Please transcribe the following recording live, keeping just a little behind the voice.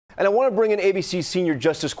And I want to bring in ABC senior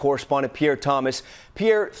justice correspondent Pierre Thomas.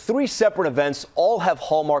 Pierre, 3 separate events all have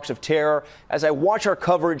hallmarks of terror. As I watch our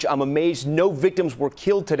coverage, I'm amazed no victims were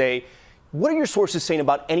killed today. What are your sources saying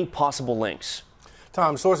about any possible links?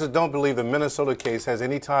 Tom, sources don't believe the Minnesota case has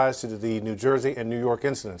any ties to the New Jersey and New York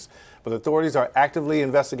incidents, but authorities are actively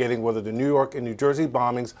investigating whether the New York and New Jersey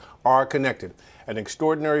bombings are connected. An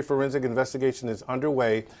extraordinary forensic investigation is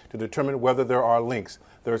underway to determine whether there are links.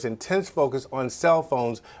 There is intense focus on cell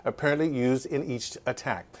phones apparently used in each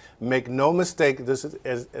attack. Make no mistake, this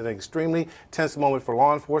is an extremely tense moment for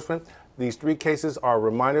law enforcement. These 3 cases are a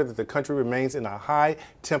reminder that the country remains in a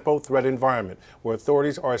high-tempo threat environment where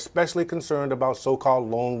authorities are especially concerned about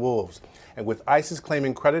so-called lone wolves. And with ISIS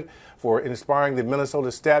claiming credit for inspiring the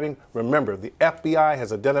Minnesota stabbing, remember, the FBI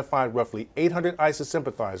has identified roughly 800 ISIS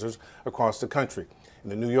sympathizers across the country. In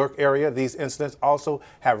the New York area, these incidents also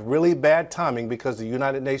have really bad timing because the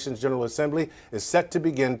United Nations General Assembly is set to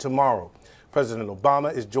begin tomorrow. President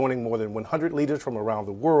Obama is joining more than 100 leaders from around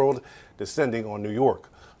the world descending on New York.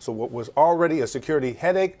 So what was already a security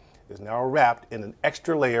headache is now wrapped in an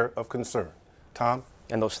extra layer of concern. Tom?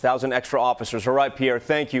 And those 1,000 extra officers. All right, Pierre,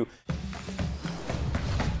 thank you.